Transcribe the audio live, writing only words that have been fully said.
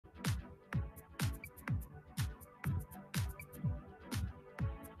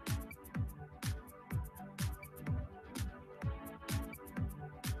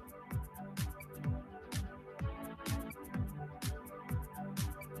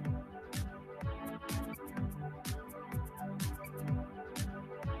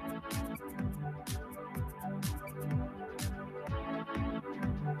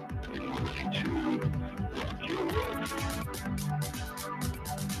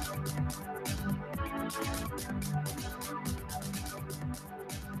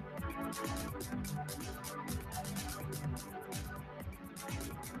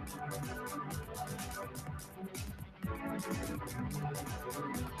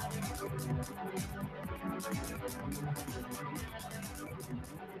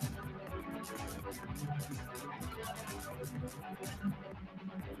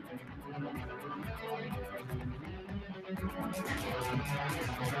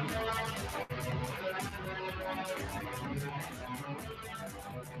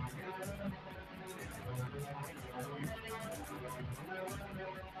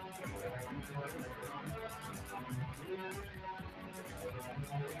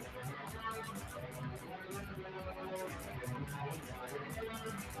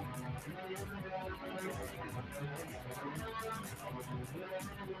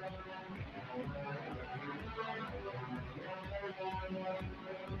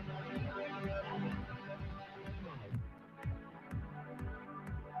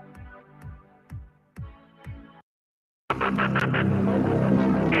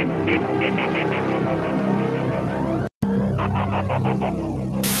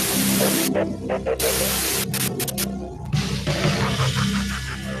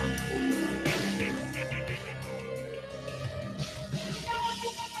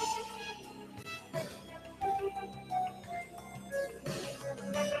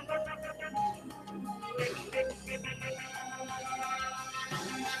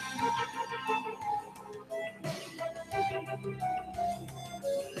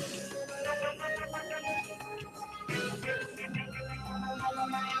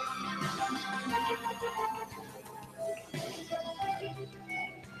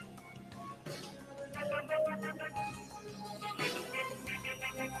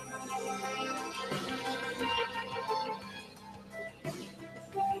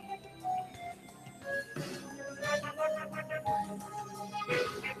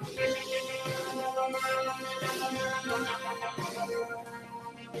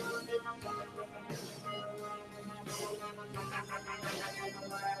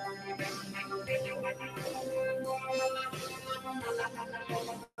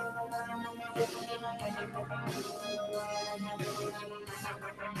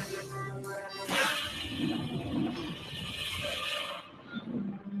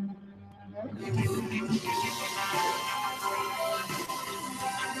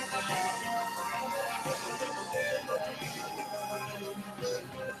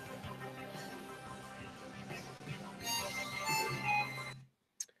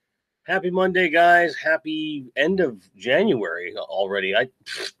Happy Monday, guys. Happy end of January already.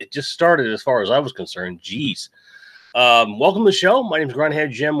 It just started as far as I was concerned. Jeez. Welcome to the show. My name is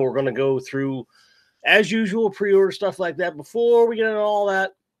Grindhead Jim. We're going to go through, as usual, pre-order stuff like that. Before we get into all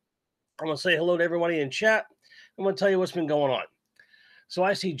that, I'm going to say hello to everybody in chat. I'm going to tell you what's been going on. So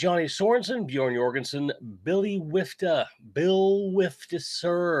I see Johnny Sorensen, Bjorn Jorgensen, Bill Wifta,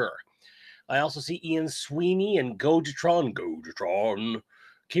 sir. I also see Ian Sweeney and Gojatron,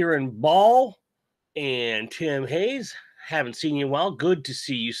 Kieran Ball, and Tim Hayes. Haven't seen you in a while. Good to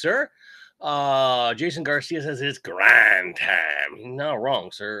see you, sir. Jason Garcia says it's grind time. Not wrong,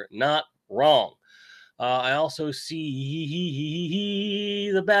 sir. Not wrong. I also see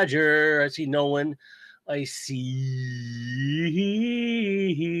the Badger. I see Nolan. I see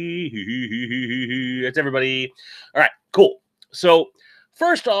it's everybody. All right, cool. So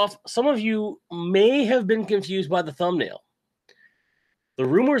first off, some of you may have been confused by the thumbnail. The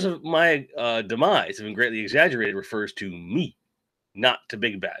rumors of my demise have been greatly exaggerated refers to me, not to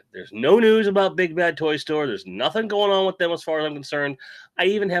Big Bad. There's no news about Big Bad Toy Store. There's nothing going on with them as far as I'm concerned. I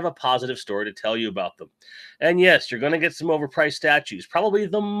even have a positive story to tell you about them. And yes, you're going to get some overpriced statues, probably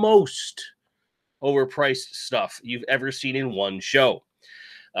the most overpriced stuff you've ever seen in one show.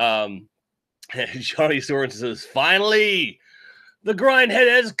 Johnny Sorensen says, finally, the Grindhead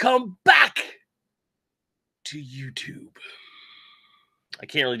has come back to YouTube. I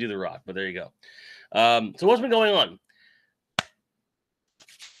can't really do The Rock, but there you go. So what's been going on?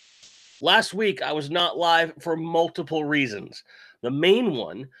 Last week, I was not live for multiple reasons. The main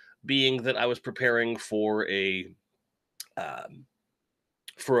one being that I was preparing for a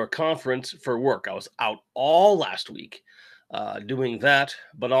conference for work. I was out all last week doing that,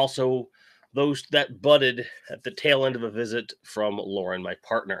 but also those that budded at the tail end of a visit from Lauren, my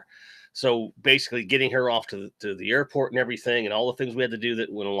partner. So basically getting her off to the airport and everything and all the things we had to do that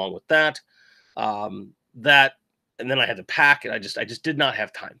went along with that. And then I had to pack and I just did not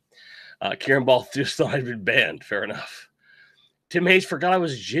have time. Kieran Ball just thought I'd been banned. Fair enough. Tim Hayes forgot I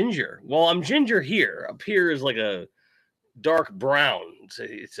was ginger. Well, I'm ginger here. Up here is like a dark brown.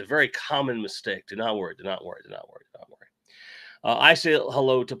 It's a very common mistake. Do not worry. Do not worry. Do not worry. Do not worry. I say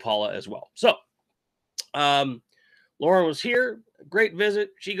hello to Paula as well. So, Lauren was here. Great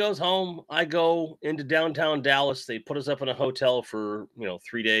visit. She goes home. I go into downtown Dallas. They put us up in a hotel for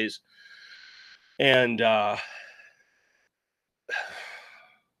 3 days, and I'll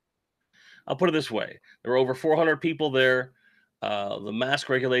put it this way: there were over 400 people there. The mask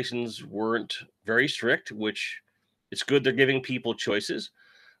regulations weren't very strict, which it's good they're giving people choices.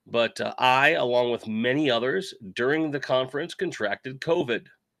 But I, along with many others, during the conference contracted COVID.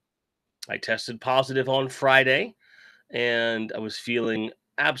 I tested positive on Friday, and I was feeling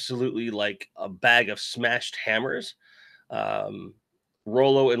absolutely like a bag of smashed hammers. Um,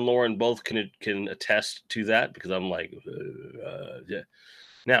 Rolo and Lauren both can attest to that because I'm like, yeah.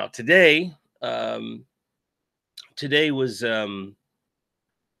 Now today was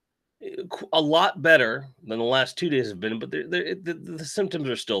a lot better than the last 2 days have been, but the symptoms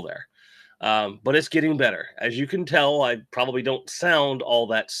are still there. But it's getting better. As you can tell, I probably don't sound all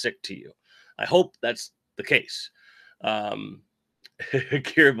that sick to you. I hope that's the case.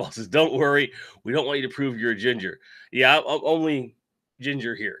 Kira Ball says, "Don't worry, we don't want you to prove you're a ginger." Yeah, I'm only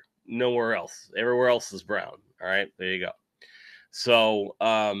ginger here, nowhere else. Everywhere else is brown. All right, there you go. So,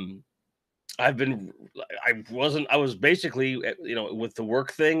 I was basically, with the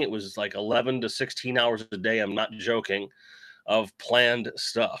work thing, it was like 11 to 16 hours a day. I'm not joking, of planned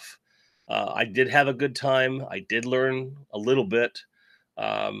stuff. I did have a good time. I did learn a little bit.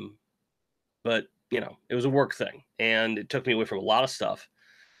 Um, but it was a work thing and it took me away from a lot of stuff.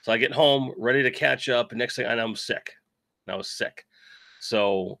 So I get home ready to catch up, and next thing I know, I'm sick. I was sick.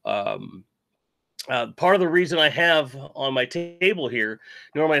 So part of the reason I have on my table here,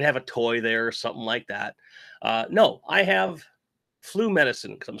 normally I'd have a toy there or something like that. No, I have flu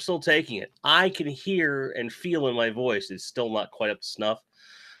medicine because I'm still taking it. I can hear and feel in my voice it's still not quite up to snuff,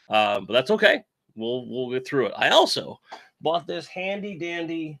 but that's okay. We'll get through it. I also bought this handy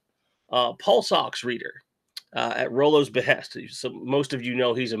dandy pulse ox reader at Rolo's behest. So most of you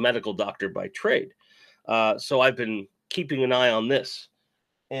know he's a medical doctor by trade. So I've been keeping an eye on this,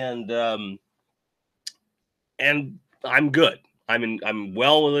 and I'm good. I'm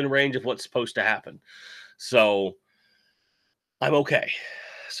well within range of what's supposed to happen. So I'm okay.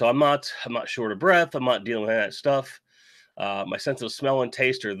 So I'm not short of breath. I'm not dealing with that stuff. My sense of smell and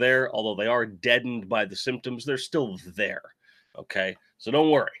taste are there, although they are deadened by the symptoms. They're still there. Okay. So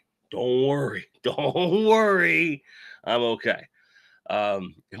don't worry. Don't worry. Don't worry. I'm okay.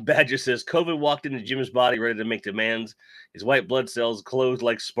 Badger says COVID walked into Jim's body ready to make demands. His white blood cells closed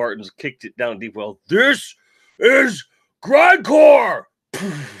like Spartans, kicked it down deep. Well, this is Grindcore.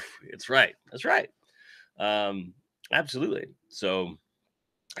 It's right. That's right. Absolutely. So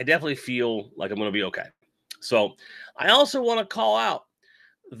I definitely feel like I'm going to be okay. So I also want to call out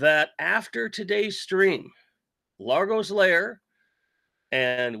that after today's stream, Largo's Lair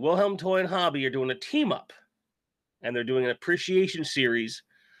and Wilhelm Toy and Hobby are doing a team up, and they're doing an appreciation series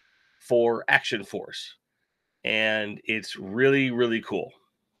for Action Force. And it's really, really cool.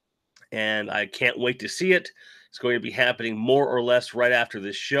 And I can't wait to see it. It's going to be happening more or less right after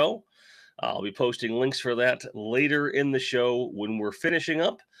this show. I'll be posting links for that later in the show when we're finishing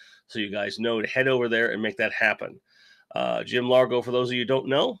up, so you guys know to head over there and make that happen. Jim Largo, for those of you who don't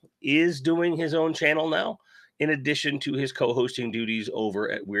know, is doing his own channel now, in addition to his co-hosting duties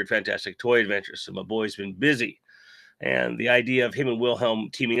over at Weird Fantastic Toy Adventures. So my boy's been busy, and the idea of him and Wilhelm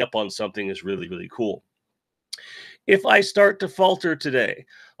teaming up on something is really, really cool. If I start to falter today,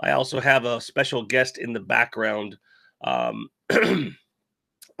 I also have a special guest in the background. I'm going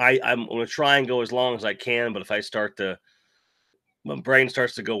to try and go as long as I can, but if I start to, my brain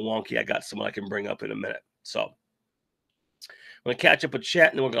starts to go wonky, I got someone I can bring up in a minute. So I'm going to catch up with chat,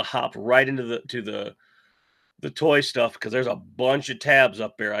 and then we're going to hop right into the toy stuff because there's a bunch of tabs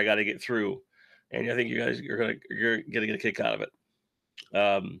up there I got to get through, and I think you're gonna get a kick out of it.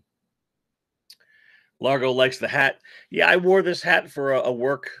 Largo likes the hat. Yeah, I wore this hat for a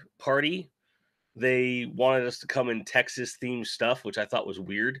work party. They wanted us to come in Texas themed stuff, which I thought was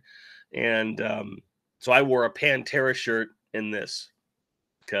weird. And so I wore a Pantera shirt in this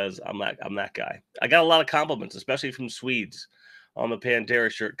because I'm that guy. I got a lot of compliments, especially from Swedes, on the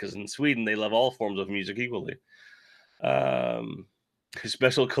Pantera shirt because in Sweden they love all forms of music equally.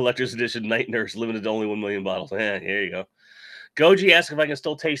 Special collector's edition Night Nurse, limited to only 1 million bottles. Here you go. Goji asked if I can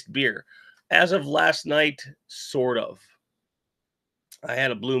still taste beer. As of last night, sort of. I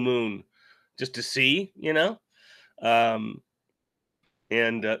had a blue moon just to see, and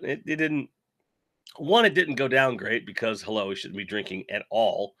it didn't One, it didn't go down great because, hello, we shouldn't be drinking at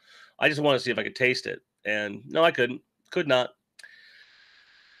all. I just want to see if I could taste it. And no, I couldn't. Could not.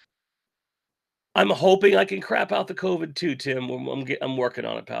 I'm hoping I can crap out the COVID too, Tim. I'm working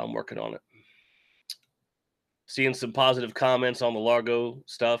on it, pal. I'm working on it. Seeing some positive comments on the Largo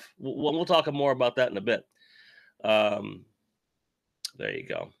stuff. We'll talk more about that in a bit. Um, there you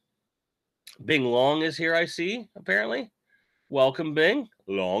go. Bing Long is here, I see, apparently. Welcome, Bing.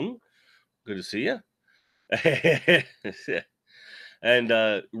 Long. Good to see you.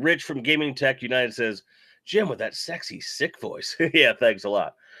 And Rich from Gaming Tech United says, Jim with that sexy, sick voice. Yeah, thanks a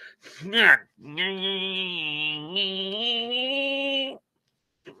lot. Yeah,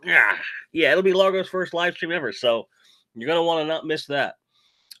 it'll be Largo's first live stream ever, so you're going to want to not miss that.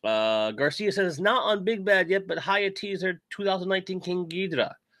 Garcia says, it's not on Big Bad yet, but Haya teaser 2019 King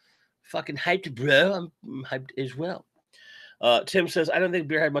Ghidorah. Fucking hyped, bro. I'm hyped as well. Tim says, I don't think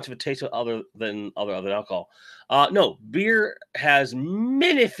beer had much of a taste other than alcohol. No, beer has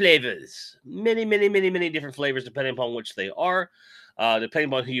many flavors. Many different flavors depending upon which they are. Depending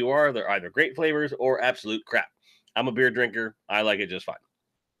upon who you are, they're either great flavors or absolute crap. I'm a beer drinker. I like it just fine.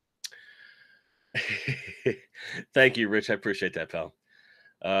 Thank you, Rich. I appreciate that, pal.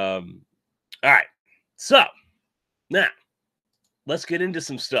 All right. So, now, let's get into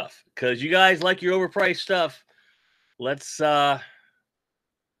some stuff. Because you guys like your overpriced stuff. Let's get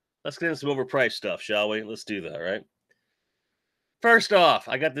into some overpriced stuff, shall we? Let's do that, right? First off,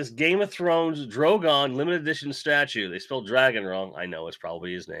 I got this Game of Thrones Drogon limited edition statue. They spelled dragon wrong. I know, it's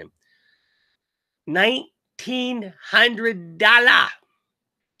probably his name. $1,900.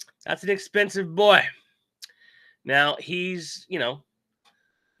 That's an expensive boy. Now, he's,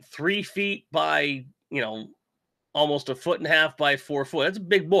 3 feet by, almost 1.5 feet by 4 foot. That's a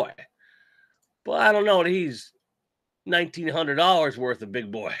big boy. But I don't know that he's $1,900 worth of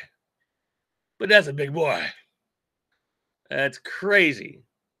big boy. But that's a big boy. That's crazy.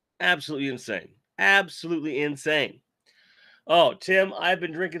 Absolutely insane. Absolutely insane. Oh, Tim, I've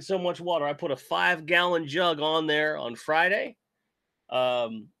been drinking so much water. I put a 5-gallon jug on there on Friday.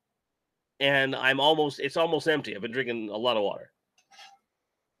 And it's almost empty. I've been drinking a lot of water.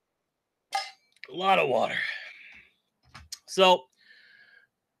 A lot of water. So,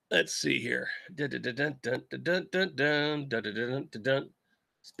 let's see here.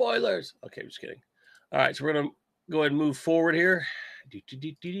 Spoilers. Okay, I'm just kidding. All right, so we're going to go ahead and move forward here.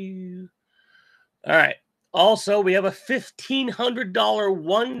 All right. Also, we have a $1,500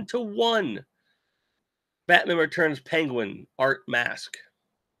 1-to-1 Batman Returns Penguin art mask.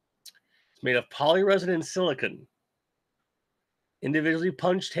 It's made of polyresin silicone. Individually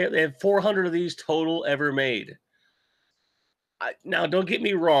punched hair. They have 400 of these total ever made. Now, don't get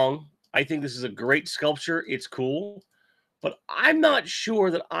me wrong. I think this is a great sculpture. It's cool. But I'm not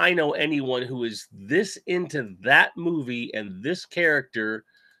sure that I know anyone who is this into that movie and this character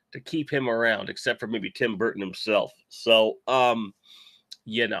to keep him around, except for maybe Tim Burton himself. So, I don't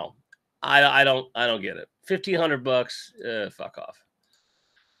get it. $1,500, fuck off.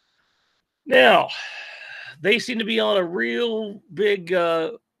 Now, they seem to be on a real big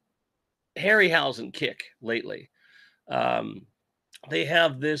Harryhausen kick lately. They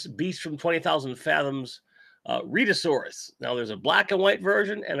have this Beast from 20,000 Fathoms Rhedosaurus. Now, there's a black and white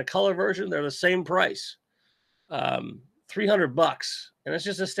version and a color version. They're the same price. $300, and it's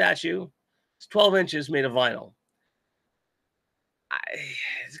just a statue. It's 12 inches made of vinyl.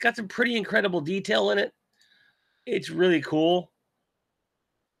 It's got some pretty incredible detail in it. It's really cool.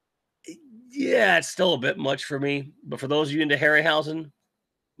 Yeah, it's still a bit much for me, but for those of you into Harryhausen,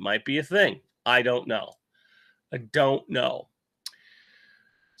 might be a thing. I don't know.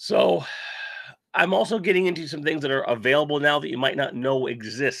 So, I'm also getting into some things that are available now that you might not know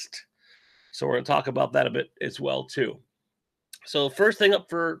exist. So we're going to talk about that a bit as well, too. So first thing up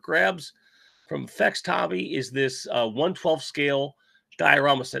for grabs from Fex Hobby is this 1/12 scale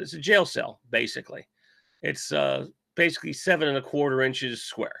diorama set. It's a jail cell, basically. It's basically 7¼ inches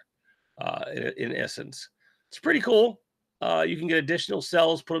square in essence. It's pretty cool. You can get additional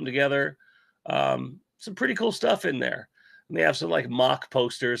cells, put them together. Some pretty cool stuff in there. And they have some like mock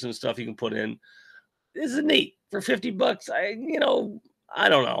posters and stuff you can put in. This is neat for $50. I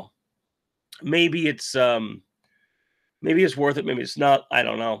don't know. Maybe it's worth it. Maybe it's not. I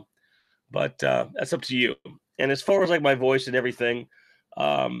don't know. But that's up to you. And as far as like my voice and everything,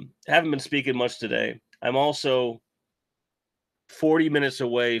 haven't been speaking much today. I'm also 40 minutes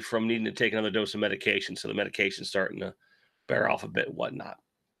away from needing to take another dose of medication. So the medication's starting to bear off a bit and whatnot.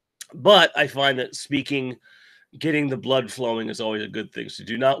 But I find that speaking, getting the blood flowing is always a good thing. So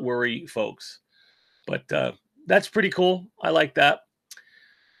do not worry, folks. But that's pretty cool. I like that.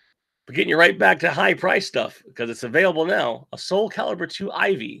 We're getting you right back to high price stuff because it's available now. A Soul Calibur 2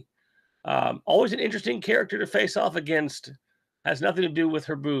 Ivy. Always an interesting character to face off against. Has nothing to do with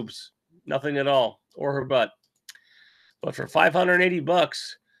her boobs. Nothing at all. Or her butt. But for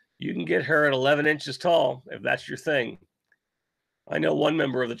 $580, you can get her at 11 inches tall if that's your thing. I know one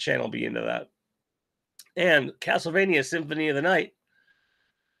member of the channel will be into that. And Castlevania Symphony of the Night.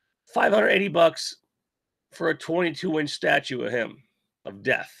 $580 for a 22-inch statue of him, of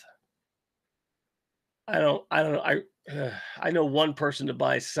death. I don't know. I know one person to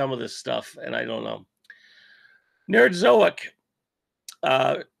buy some of this stuff, and I don't know. Nerdzoic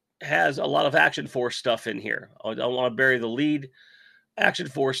has a lot of Action Force stuff in here. I don't want to bury the lead. Action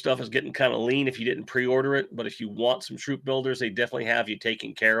Force stuff is getting kind of lean if you didn't pre-order it, but if you want some troop builders, they definitely have you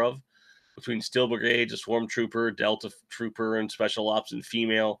taken care of. Between Steel Brigade, a Swarm Trooper, Delta Trooper, and Special Ops and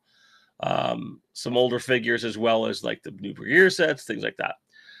Female. Some older figures as well as like the new Brigadier sets, things like that.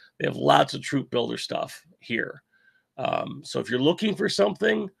 They have lots of troop builder stuff here. So if you're looking for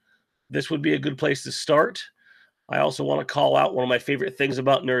something, this would be a good place to start. I also want to call out one of my favorite things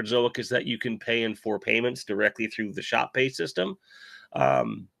about Nerdzoic is that you can pay in 4 payments directly through the shop pay system.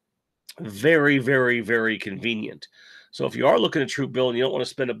 Very, very, very convenient. So if you are looking at troop build and you don't want to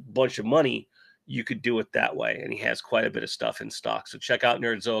spend a bunch of money, you could do it that way. And he has quite a bit of stuff in stock. So check out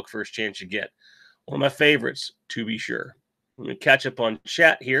Nerdzoic first chance you get. One of my favorites, to be sure. Let me catch up on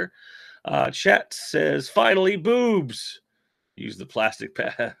chat here. Chat says, finally, boobs. Use the plastic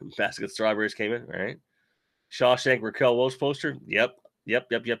basket strawberries came in, right? Shawshank Raquel Welch poster. Yep.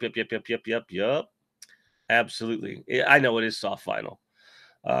 Absolutely. I know it is soft vinyl.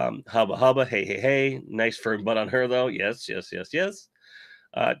 Hubba. Hey. Nice firm butt on her, though. Yes.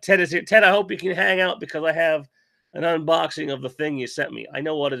 Ted is here. Ted, I hope you can hang out because I have an unboxing of the thing you sent me. I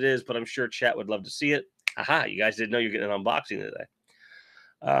know what it is, but I'm sure chat would love to see it. Aha, you guys didn't know you're getting an unboxing today.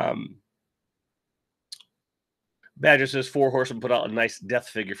 Badger says 4 Horsemen put out a nice death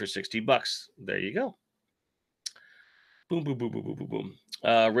figure for $60. There you go. Boom.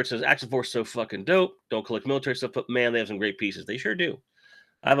 Rich says Action Force is so fucking dope. Don't collect military stuff, but man, they have some great pieces. They sure do.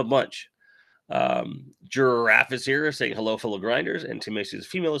 I have a bunch. Giraffe is here saying hello, fellow grinders. And Tim says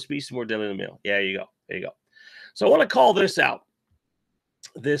female is beast more deadly than male. Yeah, there you go. So I want to call this out.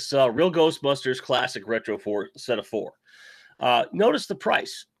 This Real Ghostbusters Classic Retro set of 4. Notice the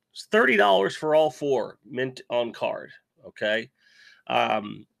price. It's $30 for all 4, mint on card. Okay.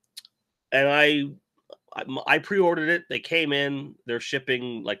 And I pre-ordered it. They came in. They're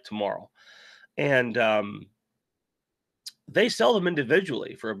shipping like tomorrow. And they sell them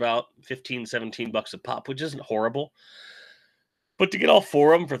individually for about $15, $17 a pop, which isn't horrible. But to get all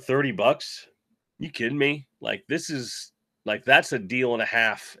 4 of them for $30, you kidding me? Like, this is like, that's a deal and a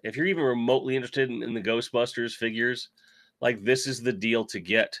half. If you're even remotely interested in the Ghostbusters figures, like, this is the deal to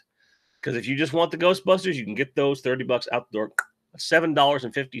get. Because if you just want the Ghostbusters, you can get those $30 out the door,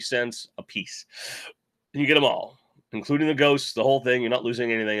 $7.50 a piece. And you get them all, including the ghosts, the whole thing. You're not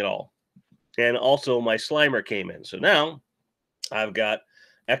losing anything at all. And also my Slimer came in. So now I've got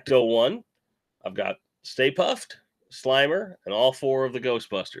Ecto 1, I've got Stay Puffed, Slimer, and all 4 of the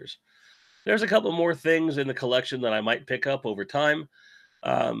Ghostbusters. There's a couple more things in the collection that I might pick up over time.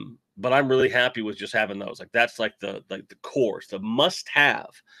 But I'm really happy with just having those. Like, that's like the core, the must-have.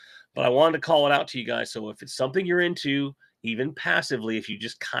 But I wanted to call it out to you guys. So if it's something you're into, even passively, if you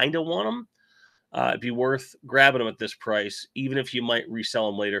just kind of want them, it'd be worth grabbing them at this price, even if you might resell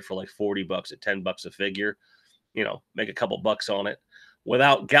them later for like $40 at $10 a figure. You know, make a couple bucks on it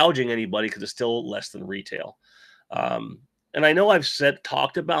without gouging anybody because it's still less than retail. And I know I've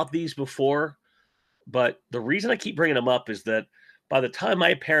talked about these before, but the reason I keep bringing them up is that by the time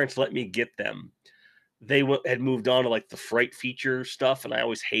my parents let me get them, they had moved on to like the Fright Feature stuff, and I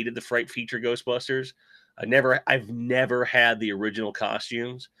always hated the Fright Feature Ghostbusters. I've never had the original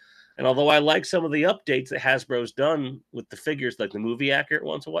costumes. And although I like some of the updates that Hasbro's done with the figures, like the movie accurate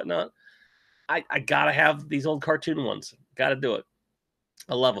ones and whatnot, I gotta have these old cartoon ones. Gotta do it.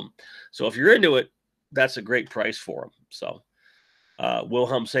 I love them. So if you're into it, that's a great price for them. So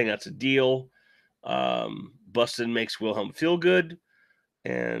Wilhelm saying that's a deal. Bustin makes Wilhelm feel good.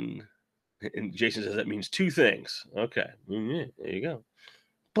 And Jason says that means 2 things. Okay. There you go.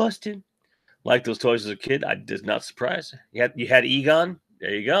 Bustin. Like those toys as a kid, I did not surprise. You had Egon.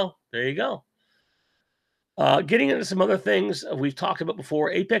 There you go. Getting into some other things we've talked about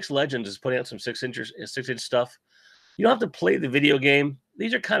before. Apex Legends is putting out some 6-inch stuff. You don't have to play the video game.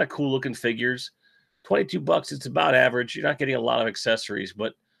 These are kind of cool looking figures. $22, it's about average. You're not getting a lot of accessories,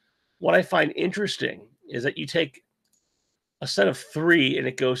 but what I find interesting is that you take a set of 3 and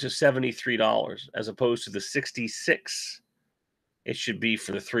it goes to $73 as opposed to the $66 it should be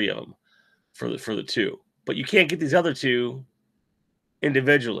for the 3 of them. for the two, but you can't get these other two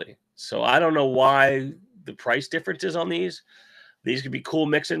individually. So I don't know why the price difference is on these. These could be cool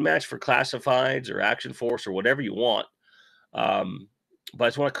mix and match for classifieds or action force or whatever you want. But I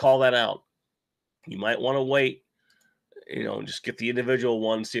just want to call that out. You might want to wait, and just get the individual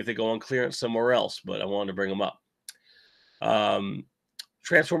ones, see if they go on clearance somewhere else. But I wanted to bring them up.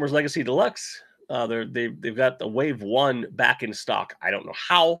 Transformers Legacy Deluxe. They've got the Wave 1 back in stock. I don't know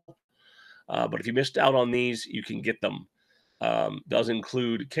how, but if you missed out on these, you can get them. Does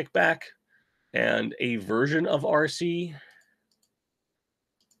include kickback and a version of RC.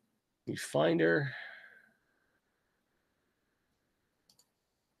 You find her.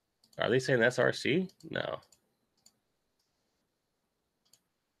 Are they saying that's RC? No.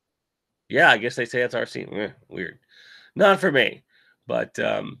 Yeah, I guess they say it's RC. Weird. Not for me, but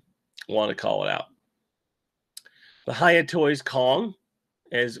want to call it out. The Hiya Toys Kong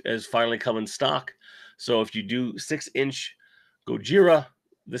has finally come in stock. So if you do 6-inch Gojira,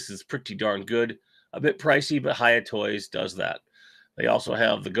 this is pretty darn good. A bit pricey, but Hiya Toys does that. They also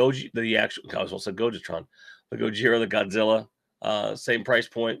have the Gojira, the Gojitron, the Gojira, the Godzilla, same price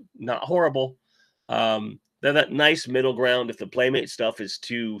point, not horrible. They're that nice middle ground if the Playmate stuff is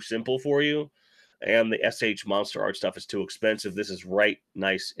too simple for you and the SH Monster Art stuff is too expensive. This is right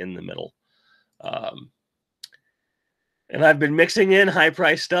nice in the middle. And I've been mixing in high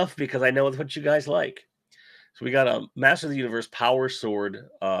price stuff because I know what you guys like. So we got a Master of the Universe Power Sword.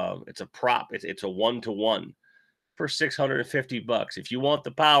 It's a prop. It's a 1-to-1 for $650. If you want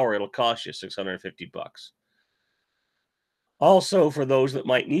the power, it'll cost you $650. Also, for those that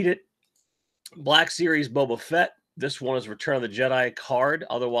might need it, Black Series Boba Fett. This one is Return of the Jedi card,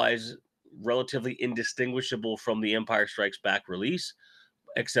 otherwise relatively indistinguishable from the Empire Strikes Back release,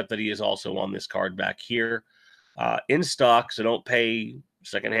 except that he is also on this card back here. In stock, so don't pay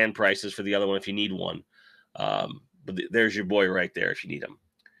secondhand prices for the other one if you need one. But there's your boy right there if you need him.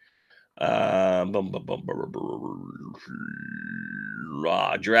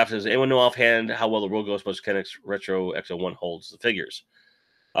 Giraffe says, anyone know offhand how well the World Ghostbusters Kennex Retro X01 holds the figures?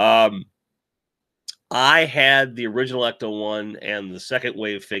 I had the original Ecto-1 and the second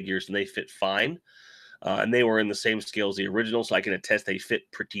wave figures, and they fit fine. And they were in the same scale as the original, so I can attest they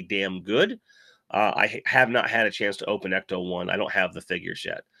fit pretty damn good. I have not had a chance to open Ecto-1. I don't have the figures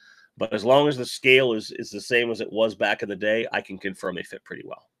yet. But as long as the scale is the same as it was back in the day, I can confirm they fit pretty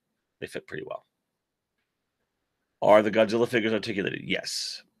well. They fit pretty well. Are the Godzilla figures articulated?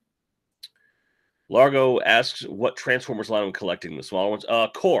 Yes. Largo asks, what Transformers line I'm collecting? The smaller ones?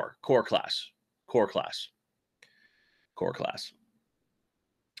 Core class.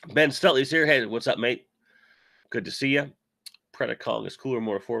 Ben Stutley's here. Hey, what's up, mate? Good to see you. Predacon is cooler,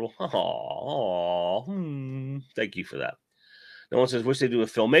 more affordable. Thank you for that. No one says, wish they do a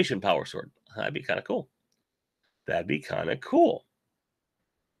Filmation Power Sword. That'd be kind of cool.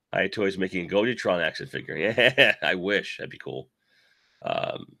 I Toys making a Gojitron action figure. Yeah, I wish. That'd be cool.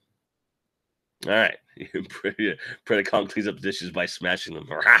 All right. Predacon cleans up the dishes by smashing them.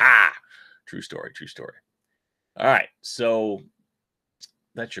 True story. All right. So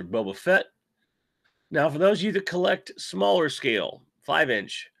that's your Boba Fett. Now, for those of you that collect smaller scale,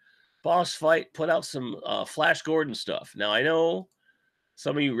 5-inch, Boss Fight put out some Flash Gordon stuff. Now, I know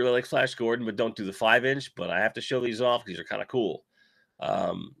some of you really like Flash Gordon, but don't do the 5-inch, but I have to show these off because they're kind of cool.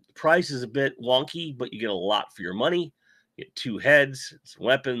 The price is a bit wonky, but you get a lot for your money. You get 2 heads, some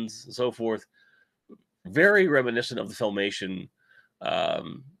weapons, and so forth. Very reminiscent of the Filmation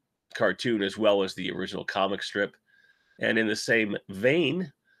cartoon as well as the original comic strip. And in the same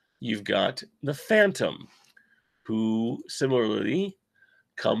vein, you've got the Phantom, who similarly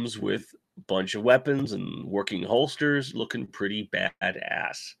comes with a bunch of weapons and working holsters, looking pretty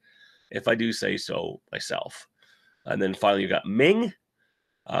badass, if I do say so myself. And then finally, you got Ming.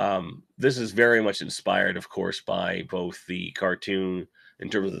 This is very much inspired, of course, by both the cartoon in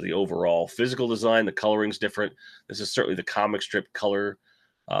terms of the overall physical design. The coloring's different. This is certainly the comic strip color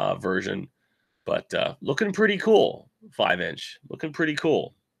version, but looking pretty cool. 5-inch, looking pretty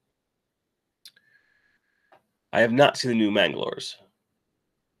cool. I have not seen the new Mangalores.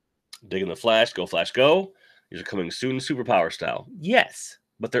 Digging the Flash, go Flash, go. These are coming soon, superpower style. Yes,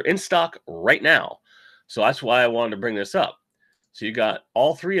 but they're in stock right now. So that's why I wanted to bring this up. So you got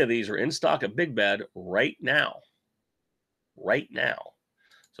all 3 of these are in stock at Big Bad right now. Right now.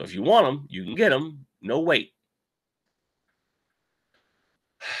 So if you want them, you can get them. No wait.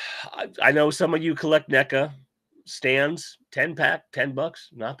 I know some of you collect NECA stands, 10-pack, $10.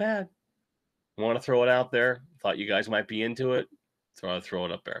 Not bad. Want to throw it out there. Thought you guys might be into it. Throw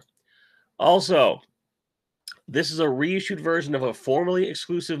it up there. Also, this is a reissued version of a formerly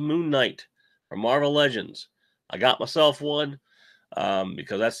exclusive Moon Knight from Marvel Legends. I got myself one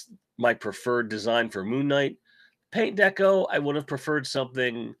because that's my preferred design for Moon Knight. Paint deco, I would have preferred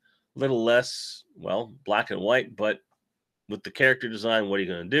something a little less, well, black and white, but with the character design, what are you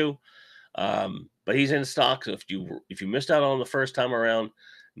going to do? But he's in stock, so if you missed out on the first time around,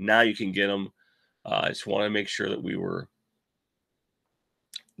 now you can get him. I just want to make sure that we were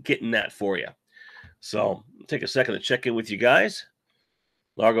getting that for you. So take a second to check in with you guys.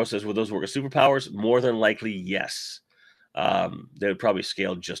 Largo says, would those work as superpowers? More than likely, yes. They would probably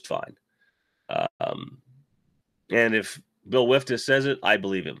scale just fine. And if Bill Wiftis says it, I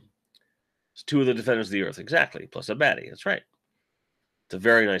believe him. It's 2 of the Defenders of the Earth. Exactly. Plus a baddie. That's right. It's a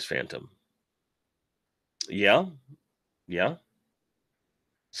very nice Phantom. Yeah. Yeah.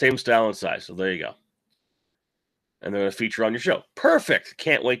 Same style and size. So there you go. And they're going to feature on your show. Perfect.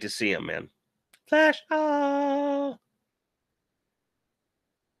 Can't wait to see him, man. Flash. Oh.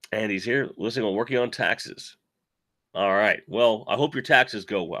 And he's here listening on working on taxes. All right. Well, I hope your taxes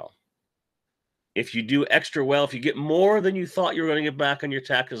go well. If you do extra well, if you get more than you thought you were going to get back on your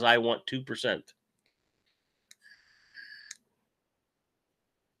taxes, I want 2%.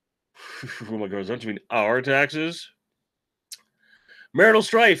 Oh my God, don't you mean our taxes? Marital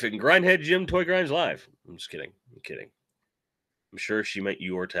strife and Grindhead Jim Toy Grinds Live. I'm just kidding. I'm kidding. I'm sure she meant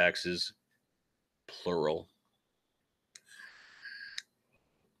your taxes, plural.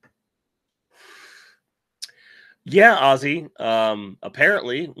 Yeah, Ozzy.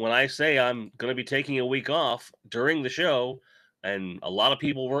 Apparently, when I say I'm going to be taking a week off during the show, and a lot of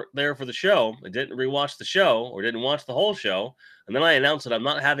people weren't there for the show, and didn't rewatch the show or didn't watch the whole show, and then I announced that I'm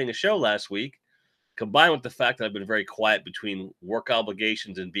not having a show last week, combined with the fact that I've been very quiet between work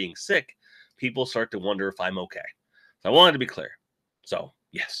obligations and being sick, people start to wonder if I'm okay. So I wanted to be clear. So,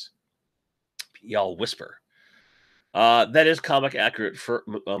 yes. Y'all whisper. That is comic accurate for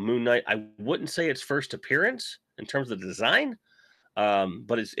Moon Knight. I wouldn't say its first appearance in terms of design,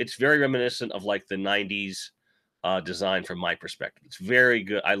 but it's very reminiscent of like the 90s design from my perspective. It's very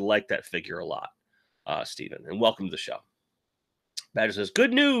good. I like that figure a lot, Stephen. And welcome to the show. Badger says,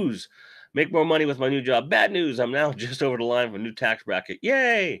 good news. Make more money with my new job. Bad news. I'm now just over the line for a new tax bracket.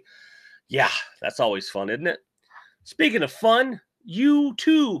 Yay. Yeah, that's always fun, isn't it? Speaking of fun, you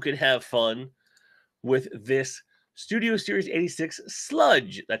too can have fun with this Studio Series 86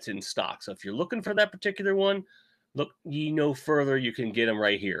 Sludge that's in stock. So if you're looking for that particular one, look ye no further. You can get them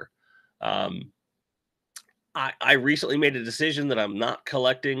right here. I recently made a decision that I'm not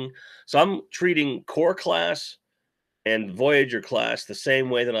collecting. So I'm treating Core Class and Voyager Class the same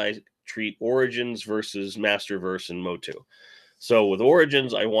way that I treat Origins versus Masterverse and Motu. So with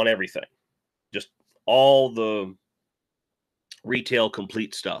Origins, I want everything. Just all the retail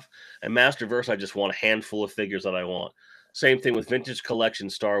complete stuff. And Masterverse, I just want a handful of figures that I want. Same thing with Vintage Collection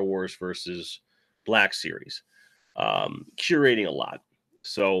Star Wars versus Black Series. Curating a lot.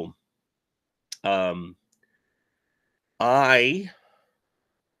 So I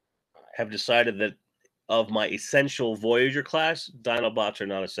have decided that of my essential Voyager class, Dinobots are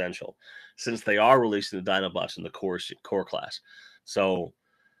not essential, since they are releasing the Dinobots in the core class. So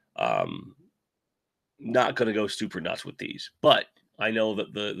not going to go super nuts with these, but I know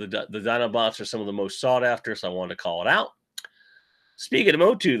that the Dinobots are some of the most sought after, so I wanted to call it out. Speaking of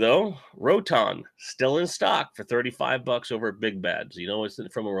Motu, though, Roton still in stock for $35 over at Big Bad. So you know it's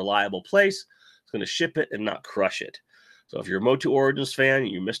from a reliable place. It's going to ship it and not crush it. So if you're a Motu Origins fan,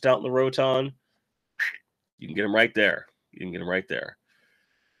 you missed out on the Roton, you can get them right there. You can get them right there.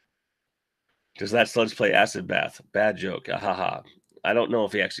 Does that Sludge play Acid Bath? Bad joke. Haha. I don't know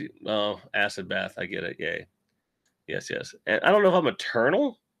if he actually... Oh, Acid Bath. I get it. Yay. Yes, yes. And I don't know if I'm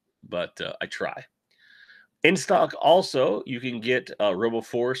eternal, but I try. In stock also, you can get a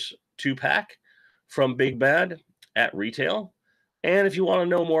RoboForce 2-pack from Big Bad at retail. And if you want to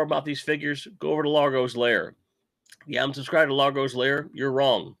know more about these figures, go over to Largo's Lair. Yeah, I'm subscribed to Largo's Lair. You're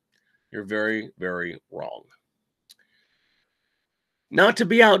wrong. You're very, very wrong. Not to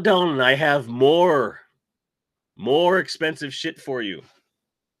be outdone, I have more expensive shit for you.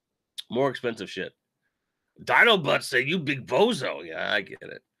 More expensive shit. Dino Butt say, you big bozo. Yeah, I get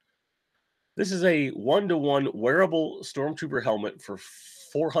it. This is a 1-to-1 wearable Stormtrooper helmet for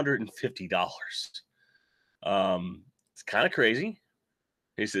 $450. It's kind of crazy.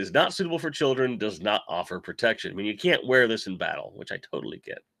 He says, not suitable for children, does not offer protection. I mean, you can't wear this in battle, which I totally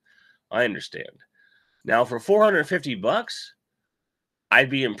get. I understand. Now, for $450, I'd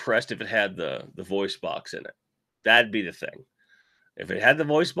be impressed if it had the voice box in it. That'd be the thing. If it had the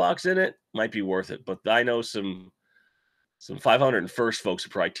voice box in it, might be worth it. But I know some 501st folks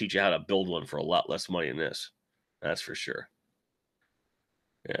would probably teach you how to build one for a lot less money than this. That's for sure.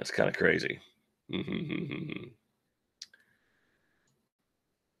 Yeah, it's kind of crazy.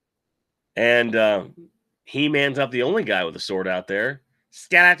 And He-Man's not the only guy with a sword out there.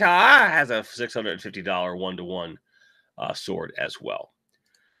 Skeletor has a $650 1-to-1 sword as well.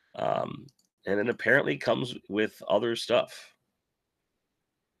 And it apparently comes with other stuff,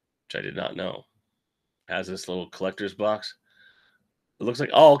 which I did not know. Has this little collector's box. It looks like,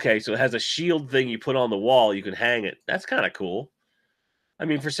 oh, okay, so it has a shield thing you put on the wall. You can hang it. That's kind of cool. I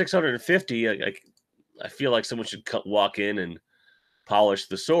mean, for 650, I feel like someone should walk in and polish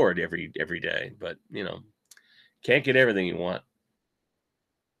the sword every day. But, you know, can't get everything you want.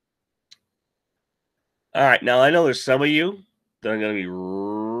 All right, now I know there's some of you that are going to be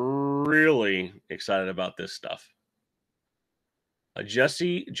really excited about this stuff. A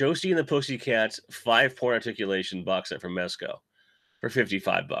Josie and the Pussycats 5-point articulation box set from Mezco for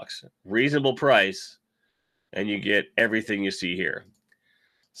 $55. Reasonable price, and you get everything you see here.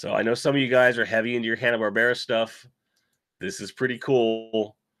 So I know some of you guys are heavy into your Hanna-Barbera stuff. This is pretty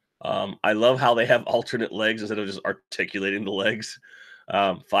cool. I love how they have alternate legs instead of just articulating the legs.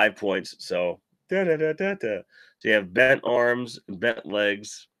 5 points. So So you have bent arms and bent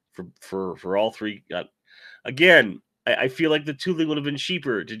legs for all three. Again, I feel like the tooling would have been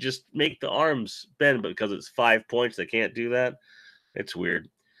cheaper to just make the arms bend, but because it's 5 points, they can't do that. It's weird.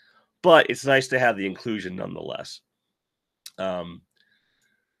 But it's nice to have the inclusion nonetheless.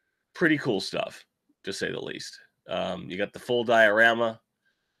 Pretty cool stuff, to say the least. You got the full diorama.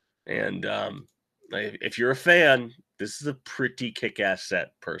 And if you're a fan, this is a pretty kick-ass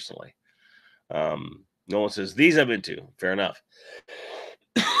set, personally. No one says, these I'm into. Fair enough.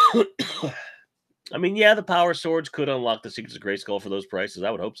 I mean, yeah, the power swords could unlock the Secrets of Grayskull for those prices.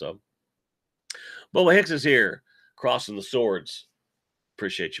 I would hope so. Boba Hicks is here, crossing the swords.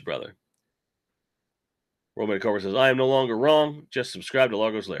 Appreciate you, brother. Roman Cobra says, I am no longer wrong. Just subscribe to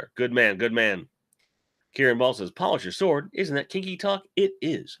Largo's Lair. Good man, good man. Kieran Ball says, polish your sword. Isn't that kinky talk? It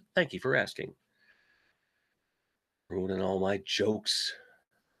is. Thank you for asking. Ruining all my jokes.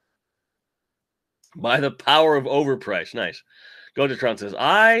 By the power of overprice. Nice. Gojatron says,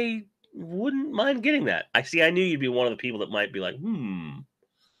 I wouldn't mind getting that. I knew you'd be one of the people that might be like,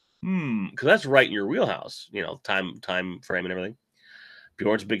 because that's right in your wheelhouse. You know, time frame and everything.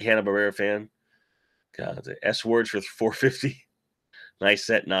 Bjorn's a big Hanna-Barbera fan. God, the S words for 450. Nice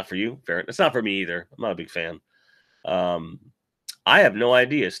set, not for you. Fair. It's not for me either. I'm not a big fan. I have no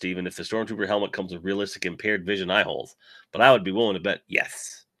idea, Steven, if the Stormtrooper helmet comes with realistic impaired vision eye holes, but I would be willing to bet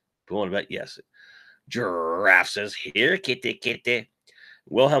yes. Giraffe says, here, kitty.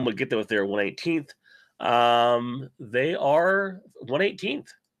 Wilhelm would get them if they were 1/18th. They are 1/18th.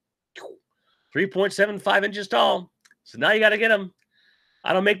 3.75 inches tall. So now you got to get them.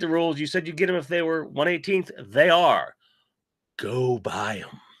 I don't make the rules. You said you'd get them if they were 1/18th. They are. Go buy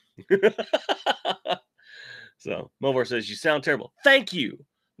them. So, Movar says, you sound terrible. Thank you.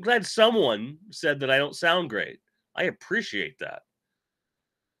 I'm glad someone said that I don't sound great. I appreciate that.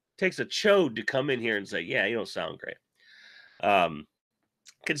 Takes a chode to come in here and say, yeah, you don't sound great.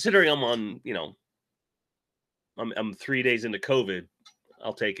 Considering I'm on, you know, I'm 3 days into COVID,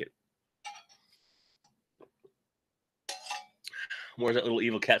 I'll take it. Where's that little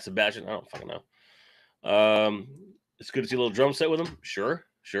evil cat Sebastian? I don't fucking know. It's good to see a little drum set with him. Sure.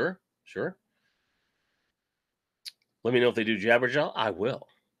 Let me know if they do Jabberjaw. I will.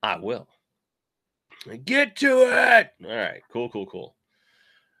 Get to it. All right. Cool.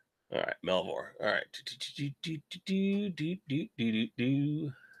 All right, Melvor. All right.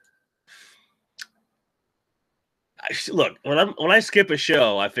 Look, when I skip a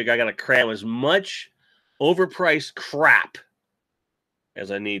show, I figure I got to cram as much overpriced crap as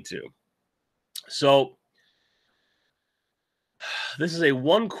I need to. So this is a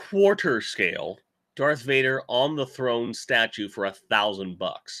 1/4 scale Darth Vader on the throne statue for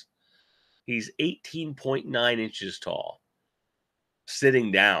 $1,000. He's 18.9 inches tall, sitting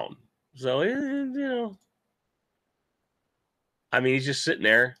down. So, you know, I mean, he's just sitting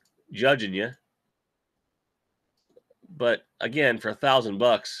there judging you. But again, for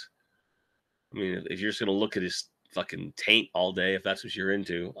 $1,000, I mean, if you're just gonna look at his fucking taint all day, if that's what you're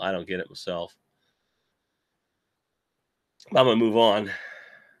into, I don't get it myself. I'm gonna move on.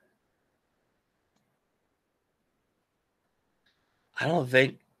 I don't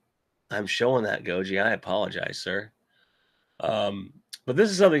think I'm showing that, Goji. I apologize, sir. But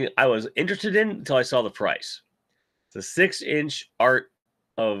this is something I was interested in until I saw the price. It's a 6-inch art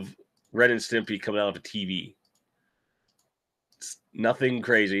of Ren and Stimpy coming out of a TV. It's nothing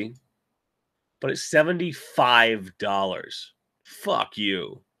crazy, but it's $75. Fuck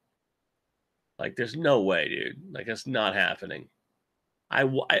you. Like, there's no way, dude. Like, that's not happening. I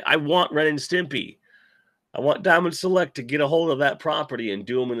want Ren and Stimpy. I want Diamond Select to get a hold of that property and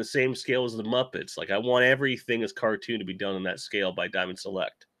do them in the same scale as the Muppets. Like, I want everything as cartoon to be done in that scale by Diamond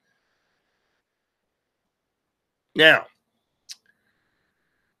Select. Now,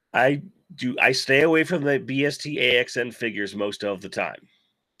 I stay away from the BST AXN figures most of the time.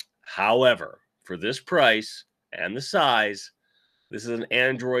 However, for this price and the size, this is an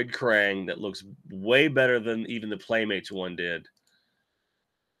Android Krang that looks way better than even the Playmates one did.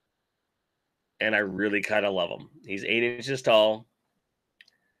 And I really kind of love him. He's 8 inches tall.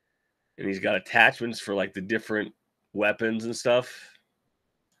 And he's got attachments for like the different weapons and stuff.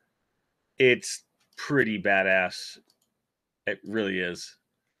 It's pretty badass. It really is.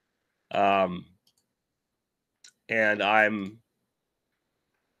 And I'm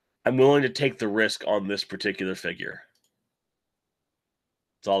willing to take the risk on this particular figure.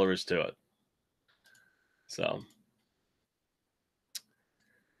 That's all there is to it. So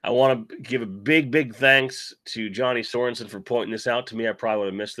I want to give a big thanks to Johnny Sorensen for pointing this out to me. I probably would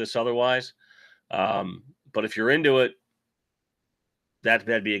have missed this otherwise. But if you're into it,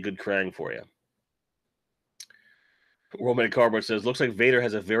 that'd be a good Krang for you. Roman Cardboard says, looks like Vader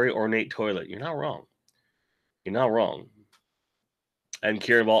has a very ornate toilet. You're not wrong. You're not wrong. And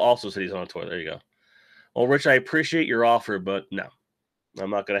Kieran Ball also said he's on a toilet. There you go. Well, Rich, I appreciate your offer, but no. I'm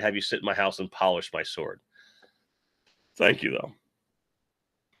not going to have you sit in my house and polish my sword. Thank you, though.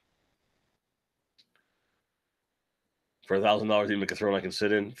 For $1,000, you make a throne I can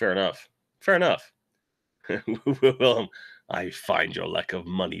sit in? Fair enough. Fair enough. Well, I find your lack of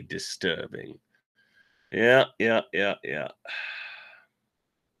money disturbing. Yeah. Ren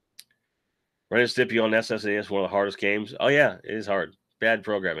and Stimpy on SNES, one of the hardest games. Oh, yeah, it is hard. Bad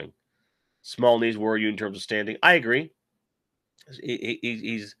programming. Small knees worry you in terms of standing. I agree.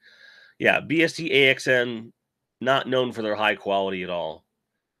 He's BST AXN, not known for their high quality at all,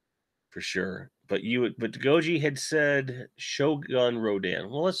 for sure. But Goji had said Shogun Rodan.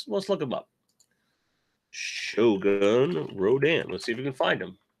 Well, let's look him up. Shogun Rodan. Let's see if we can find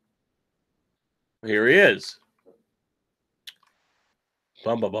him. Here he is.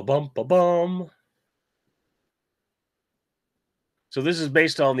 Bum. So this is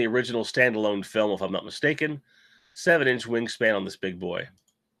based on the original standalone film, if I'm not mistaken. 7-inch wingspan on this big boy.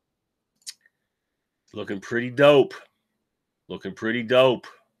 Looking pretty dope.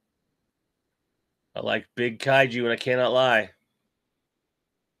 I like big kaiju, and I cannot lie.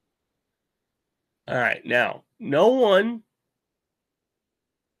 All right, now, no one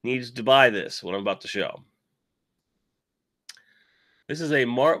needs to buy this, what I'm about to show. This is a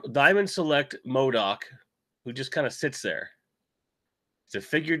Diamond Select MODOK who just kind of sits there. It's a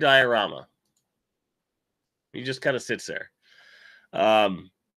figure diorama. He just kind of sits there.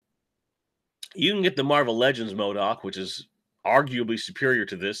 You can get the Marvel Legends MODOK, which is arguably superior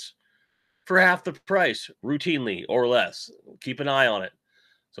to this, for half the price, routinely or less. Keep an eye on it.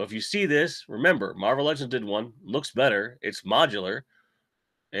 So if you see this, remember, Marvel Legends did one. Looks better. It's modular.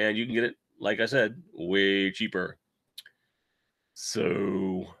 And you can get it, like I said, way cheaper.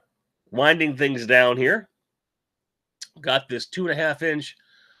 So, winding things down here. Got this 2.5-inch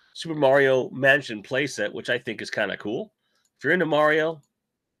Super Mario Mansion playset, which I think is kind of cool. If you're into Mario,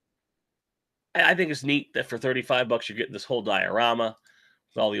 I think it's neat that for $35 you're getting this whole diorama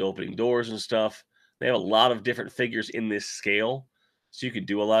with all the opening doors and stuff. They have a lot of different figures in this scale, so you can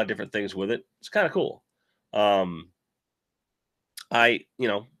do a lot of different things with it. It's kind of cool. And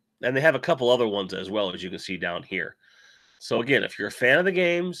they have a couple other ones as well, as you can see down here. So again, if you're a fan of the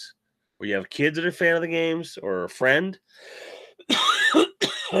games, or you have kids that are a fan of the games, or a friend,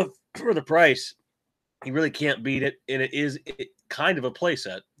 for the price, you really can't beat it. And it is kind of a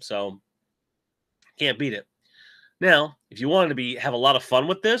playset, so can't beat it. Now, if you wanted to have a lot of fun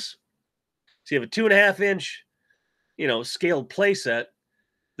with this, so you have a 2.5-inch, scaled playset,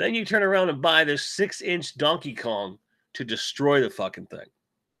 then you turn around and buy this 6-inch Donkey Kong to destroy the fucking thing.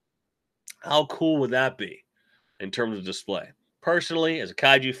 How cool would that be in terms of display? Personally, as a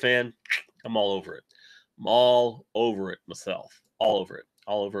kaiju fan, I'm all over it. I'm all over it myself. All over it.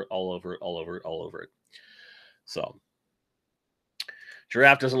 So,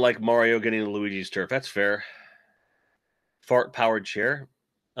 Giraffe doesn't like Mario getting Luigi's turf. That's fair. Fart-powered chair.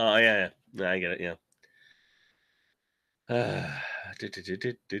 Oh, yeah. I get it, yeah.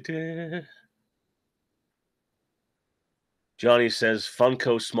 Johnny says,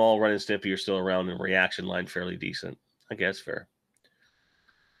 Funko Small, Ren and Stimpy are still around, and reaction line fairly decent. I guess fair.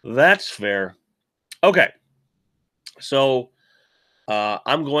 That's fair. Okay. So,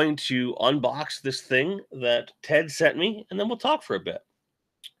 I'm going to unbox this thing that Ted sent me, and then we'll talk for a bit.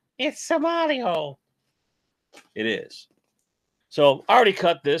 It's a Mario. It is. So I already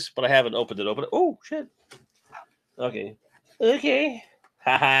cut this, but I haven't opened it. Oh, shit. Okay. Okay.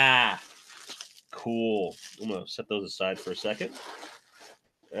 Haha. Cool. I'm going to set those aside for a second.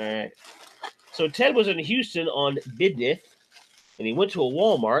 All right. So Ted was in Houston on business, and he went to a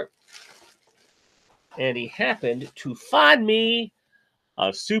Walmart, and he happened to find me a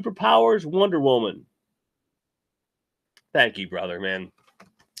Superpowers Wonder Woman. Thank you, brother, man.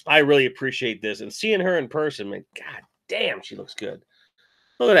 I really appreciate this. And seeing her in person, man, god damn, she looks good.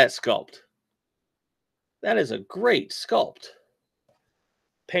 Look at that sculpt. That is a great sculpt.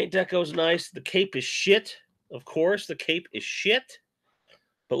 Paint deco's nice. The cape is shit. Of course, the cape is shit.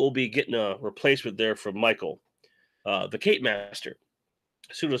 But we'll be getting a replacement there from Michael, the Cape Master,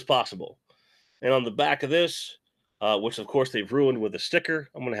 as soon as possible. And on the back of this, which of course they've ruined with a sticker,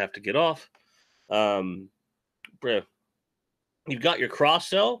 I'm going to have to get off. You've got your cross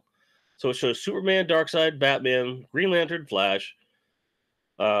cell. So it shows Superman, Darkseid, Batman, Green Lantern, Flash,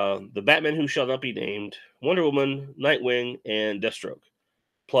 the Batman Who Shall Not Be Named, Wonder Woman, Nightwing, and Deathstroke,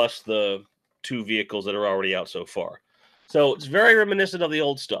 plus the 2 vehicles that are already out so far. So it's very reminiscent of the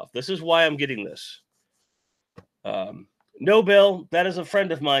old stuff. This is why I'm getting this. No, Bill, that is a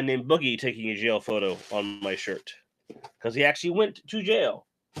friend of mine named Boogie taking a jail photo on my shirt, because he actually went to jail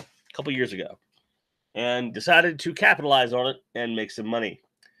a couple years ago and decided to capitalize on it and make some money,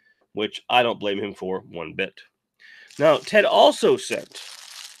 which I don't blame him for one bit. Now, Ted also sent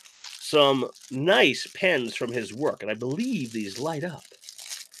some nice pens from his work, and I believe these light up.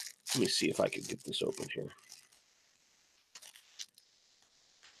 Let me see if I can get this open here.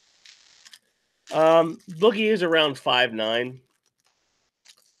 Boogie is around 5'9".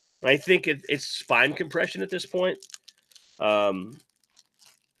 I think it's spine compression at this point. But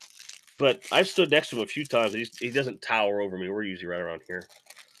I've stood next to him a few times. He doesn't tower over me. We're usually right around here.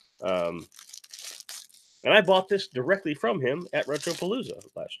 And I bought this directly from him at Retropalooza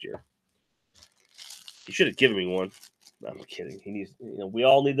last year. He should have given me one. No, I'm kidding. He needs, we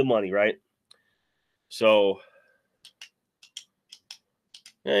all need the money, right? So,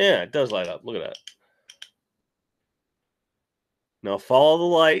 yeah, it does light up. Look at that. Now follow the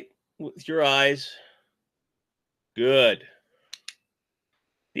light with your eyes. Good.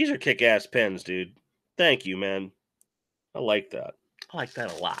 These are kick-ass pens, dude. Thank you, man. I like that. I like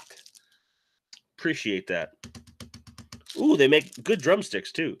that a lot. Appreciate that. Ooh, they make good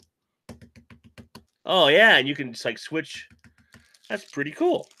drumsticks, too. Oh, yeah, and you can just, like, switch. That's pretty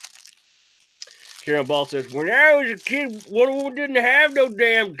cool. Karen Ball says, when I was a kid, Wonder Woman didn't have no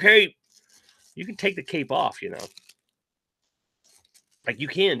damn cape. You can take the cape off, Like, you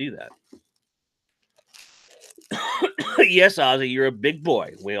can do that. Yes, Ozzy, you're a big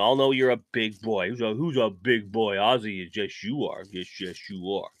boy. We all know you're a big boy. Who's a big boy? Ozzy is just you are. Yes,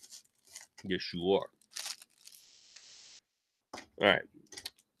 you are. Yes, you are. All right.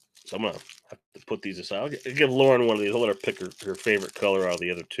 So I'm going to have to put these aside. I'll give Lauren one of these. I'll let her pick her favorite color out of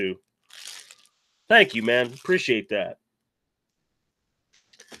the other 2. Thank you, man. Appreciate that.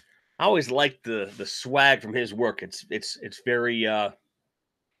 I always like the swag from his work. It's very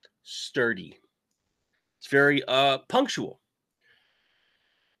sturdy. It's very punctual.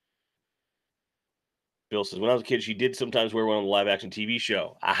 Bill says, when I was a kid, she did sometimes wear one on the live action TV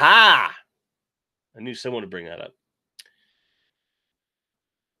show. Aha! I knew someone would bring that up.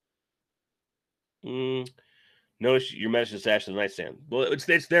 Notice your medicine stash in the nightstand. Well,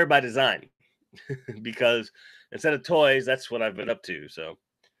 it's there by design. Because instead of toys, that's what I've been up to. So,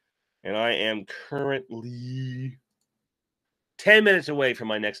 and I am currently 10 minutes away from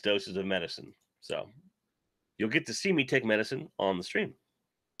my next doses of medicine. So you'll get to see me take medicine on the stream.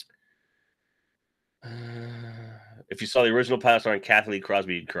 If you saw the original pilot starring Kathy Lee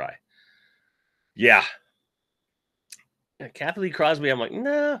Crosby, you'd cry. Yeah. Kathy Lee Crosby, I'm like,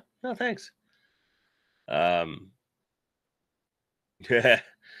 no, thanks. Karen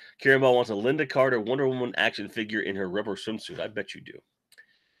Ball wants a Linda Carter Wonder Woman action figure in her rubber swimsuit. I bet you do.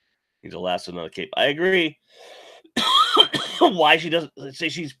 He's a lasso, not a cape. I agree. Why she doesn't say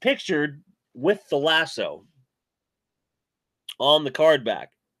she's pictured with the lasso on the card back,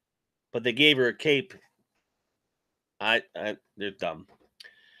 but they gave her a cape. They're dumb.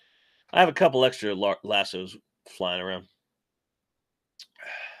 I have a couple extra lassos flying around.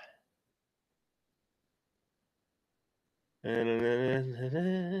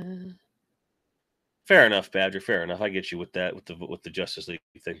 Fair enough, Badger. Fair enough. I get you with that, with the Justice League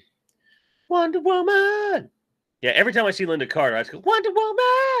thing. Wonder Woman. Yeah, every time I see Linda Carter, I just go, Wonder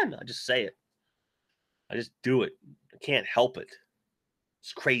Woman. I just say it. I just do it. I can't help it.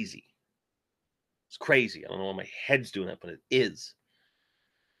 It's crazy. It's crazy. I don't know why my head's doing that, but it is.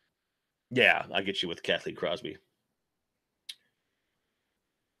 Yeah, I get you with Kathleen Crosby.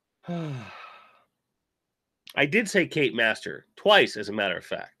 I did say Kate Master twice, as a matter of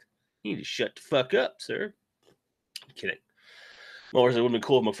fact. You need to shut the fuck up, sir. I'm kidding. Or it would have been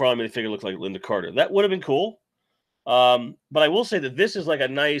cool if McFarlane made a figure look like Linda Carter. That would have been cool. But I will say that this is like a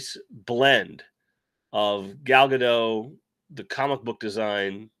nice blend of Gal Gadot, the comic book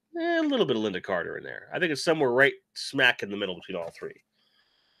design, a little bit of Linda Carter in there. I think it's somewhere right smack in the middle between all three.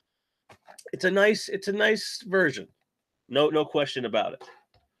 It's a nice version. No question about it.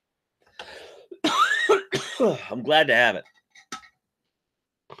 I'm glad to have it.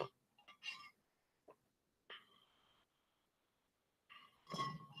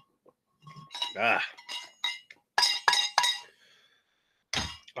 I'll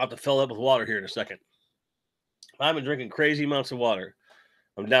have to fill it up with water here in a second. I've been drinking crazy amounts of water.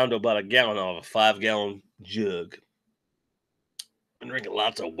 I'm down to about a gallon of a 5-gallon jug. I'm drinking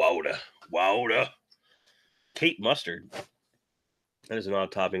lots of water. Water. Kate Mustard. That is an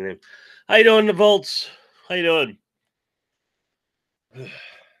odd topping name. How you doing, the Volts? How you doing?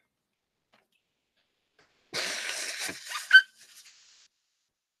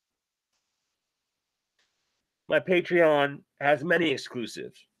 My Patreon has many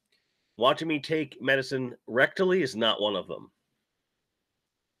exclusives. Watching me take medicine rectally is not one of them.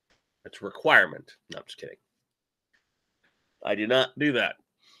 It's a requirement. No, I'm just kidding. I do not do that.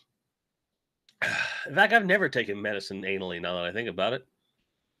 In fact, I've never taken medicine anally now that I think about it.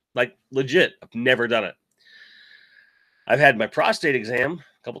 Like, legit, I've never done it. I've had my prostate exam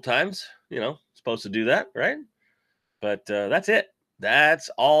a couple times, supposed to do that, right? But that's it. That's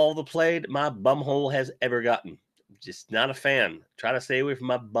all the play that my bumhole has ever gotten. Just not a fan. Try to stay away from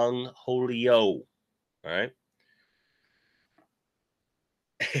my bungholio. All right.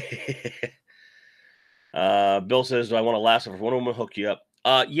 Bill says, do I want to last for one woman hook you up?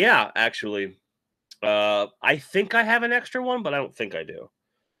 Yeah, actually. I think I have an extra one, but I don't think I do.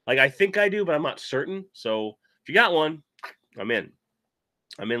 Like, I think I do, but I'm not certain. So if you got one, I'm in.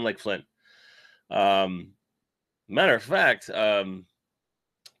 I'm in like Flint. Matter of fact,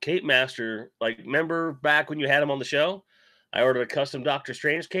 Cape Master, like, remember back when you had him on the show? I ordered a custom Doctor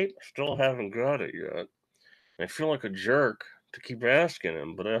Strange cape. I still haven't got it yet. I feel like a jerk to keep asking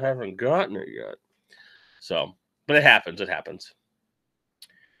him, but I haven't gotten it yet. So, but it happens. It happens.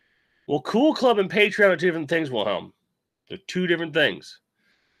 Well, Cool Club and Patreon are two different things, Wilhelm. They're two different things.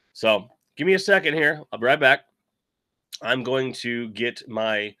 So, give me a second here. I'll be right back. I'm going to get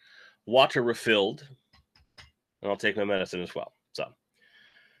my water refilled, and I'll take my medicine as well.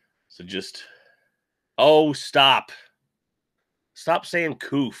 So just, stop. Stop saying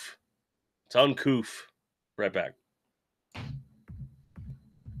coof. It's uncouth. Right back.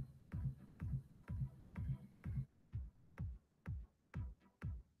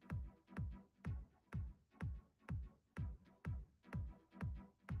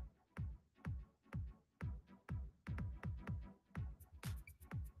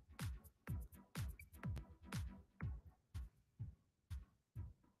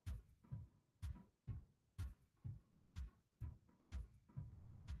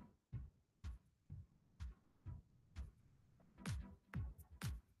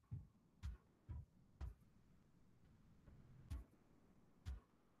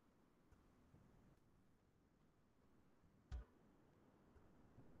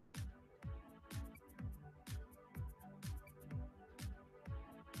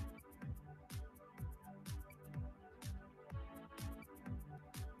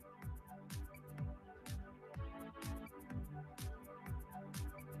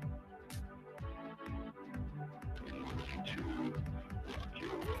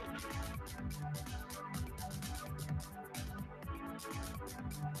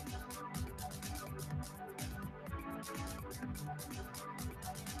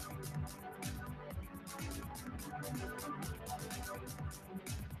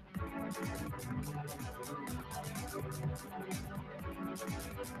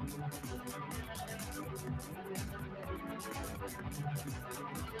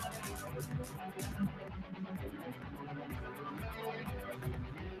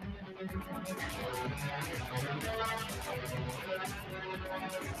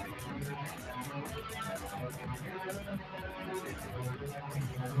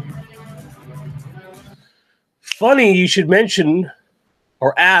 Funny you should mention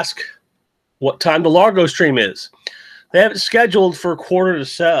or ask what time the Largo stream is. They have it scheduled for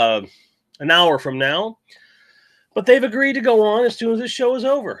an hour from now, but they've agreed to go on as soon as this show is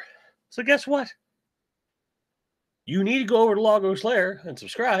over. So guess what? You need to go over to Largo's Lair and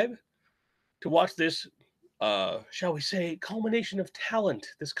subscribe to watch this, shall we say, culmination of talent,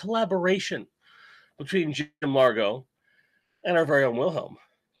 this collaboration between Jim Largo and our very own Wilhelm.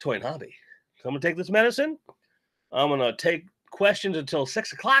 toy and hobby. So I'm going to take this medicine. I'm going to take questions until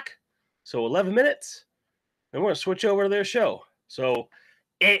 6 o'clock. So 11 minutes. Then we're going to switch over to their show. So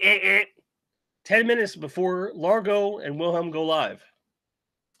 10 minutes before Largo and Wilhelm go live.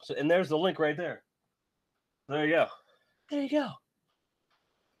 So, and there's the link right there. There you go. There you go.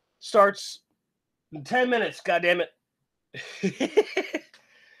 Starts in 10 minutes. God damn it.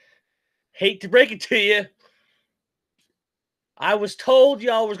 Hate to break it to you. I was told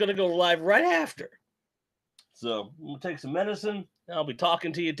y'all was going to go live right after. So I'm going to take some medicine. I'll be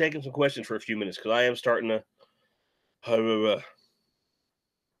talking to you, taking some questions for a few minutes because I am starting to.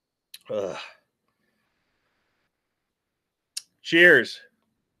 Cheers.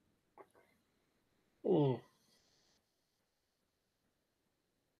 Where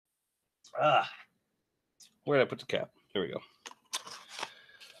did I put the cap? Here we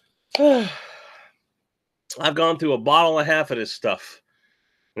go. I've gone through a bottle and a half of this stuff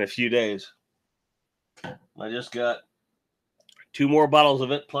in a few days. I just got 2 more bottles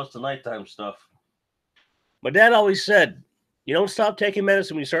of it plus the nighttime stuff. My dad always said, you don't stop taking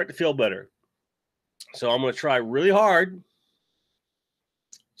medicine when you start to feel better. So I'm going to try really hard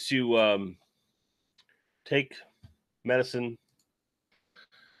to take medicine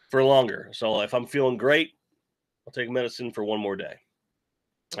for longer. So if I'm feeling great, I'll take medicine for 1 more day.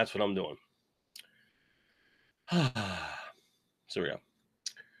 That's what I'm doing. So we go.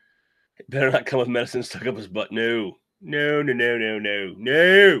 It better not come with medicine stuck up his butt. No. No,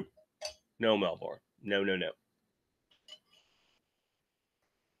 Melbourne. No.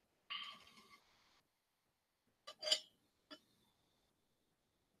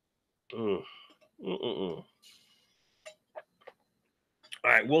 All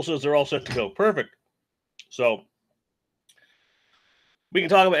right, Will says they're all set to go. Perfect. So we can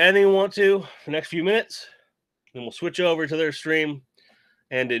talk about anything we want to for the next few minutes. Then we'll switch over to their stream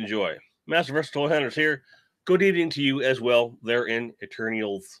and enjoy. Master Versatile Hunters here. Good evening to you as well. They're in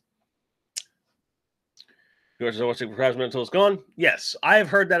Eternals. You want to take prescribed medicine until it's gone? Yes, I have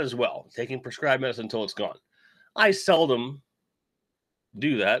heard that as well. Taking prescribed medicine until it's gone. I seldom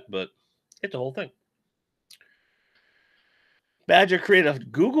do that, but it's the whole thing. Badger created a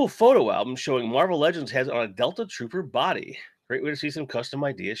Google photo album showing Marvel Legends heads on a Delta Trooper body. Great way to see some custom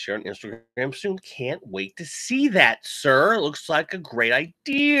ideas shared on Instagram soon. Can't wait to see that, sir. Looks like a great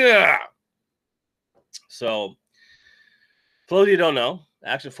idea. So, for those of you who don't know,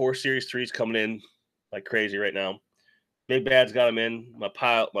 Action Force Series 3 is coming in like crazy right now. Big Bad's got them in. My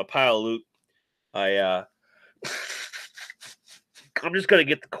pile of loot. I'm just gonna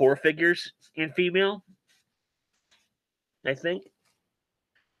get the core figures in female. I think.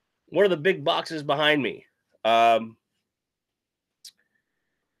 One of the big boxes behind me. At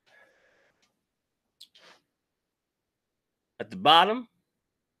the bottom,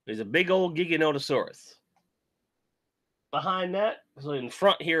 there's a big old Giganotosaurus. Behind that, so in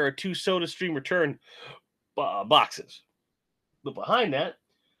front here are 2 Soda Stream Return boxes. But behind that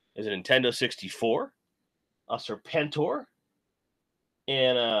is a Nintendo 64, a Serpentor,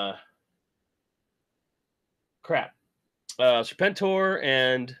 and Serpentor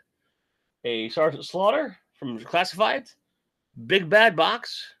and a Sergeant Slaughter from Classifieds. Big Bad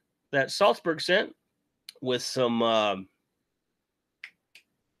box that Salzburg sent with some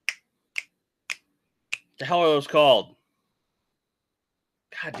the hell are those called?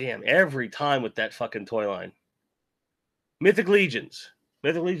 God damn, every time with that fucking toy line. Mythic Legion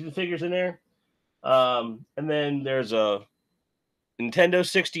figures in there. And then there's a Nintendo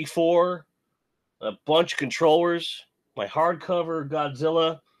 64, a bunch of controllers, my hardcover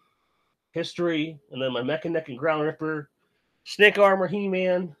Godzilla history, and then my Mechanic and Ground Ripper, Snake Armor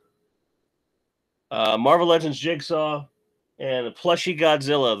He-Man, Marvel Legends Jigsaw, and a plushie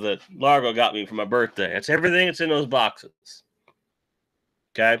Godzilla that Largo got me for my birthday. That's everything that's in those boxes.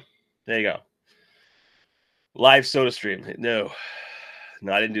 Okay? There you go. Live Soda Stream. No,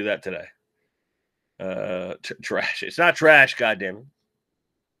 I didn't do that today. Trash. It's not trash, goddammit.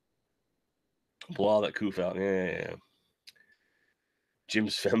 Pull all that coof out. Yeah.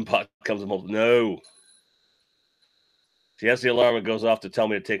 Jim's Fembot comes up. No. See, that's the alarm that goes off to tell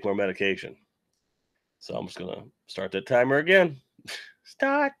me to take more medication. So I'm just going to start that timer again.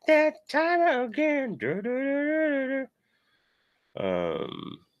 Start that timer again. Did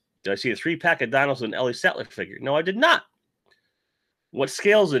I see a 3-pack of dinos and Ellie Sattler figure? No, I did not. What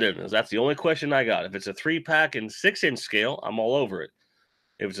scale is it in? That's the only question I got. If it's a 3-pack and 6-inch scale, I'm all over it.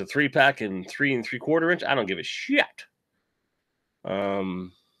 If it's a 3-pack and 3 3/4 inch, I don't give a shit.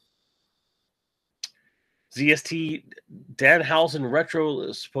 ZST Danhausen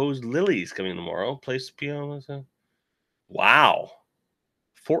Retro supposed Lilies coming tomorrow. Place piano. Wow.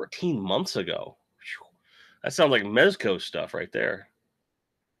 14 months ago. Whew. That sounds like Mezco stuff right there.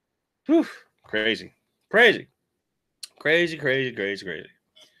 Whew. Crazy. Crazy. Crazy, crazy, crazy, crazy.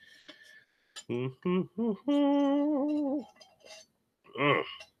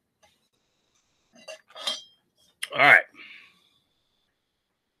 All right.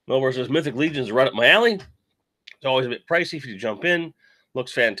 Well, versus Mythic Legions right up my alley. It's always a bit pricey if you jump in.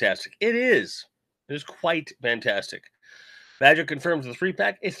 Looks fantastic. It is. It is quite fantastic. Badger confirms the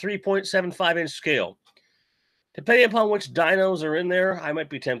 3-pack is 3.75-inch scale. Depending upon which dinos are in there, I might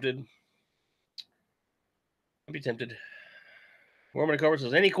be tempted. Warman Cover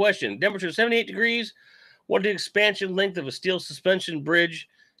says, any question? Temperature 78 degrees. What the expansion length of a steel suspension bridge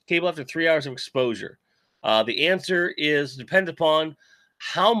cable after 3 hours of exposure? The answer is depends upon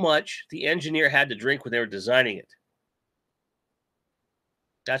how much the engineer had to drink when they were designing it.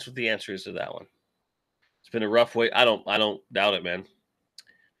 That's what the answer is to that one. It's been a rough way. I don't doubt it, man.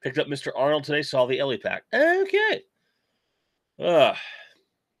 Picked up Mr. Arnold today, saw the Ellie pack. Okay. Well,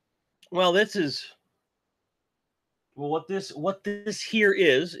 this is what this here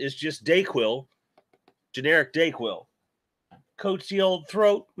is just Dayquil, generic Dayquil. Coats the old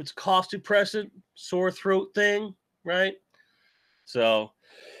throat. It's cough suppressant, sore throat thing, right? So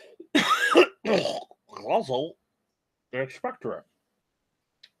also an expectorant.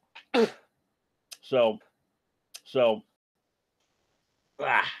 So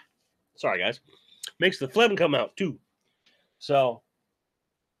sorry guys. Makes the phlegm come out too. So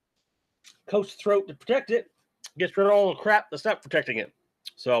coats the throat to protect it. Gets rid of all the crap that's not protecting it.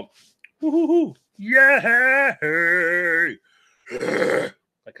 So woo-hoo-hoo. Yeah.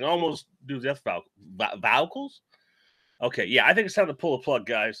 I can almost do death vocals. Okay, yeah, I think it's time to pull a plug,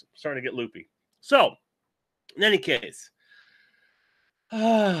 guys. I'm starting to get loopy. So, in any case,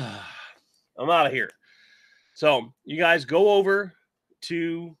 I'm out of here. So, you guys go over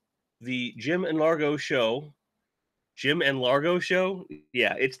to the Jim and Largo show. Jim and Largo show?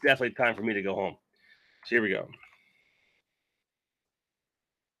 Yeah, it's definitely time for me to go home. So, here we go.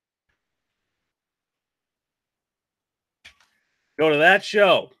 Go to that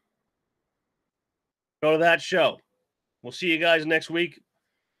show. Go to that show. We'll see you guys next week.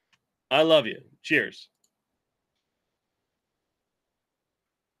 I love you. Cheers.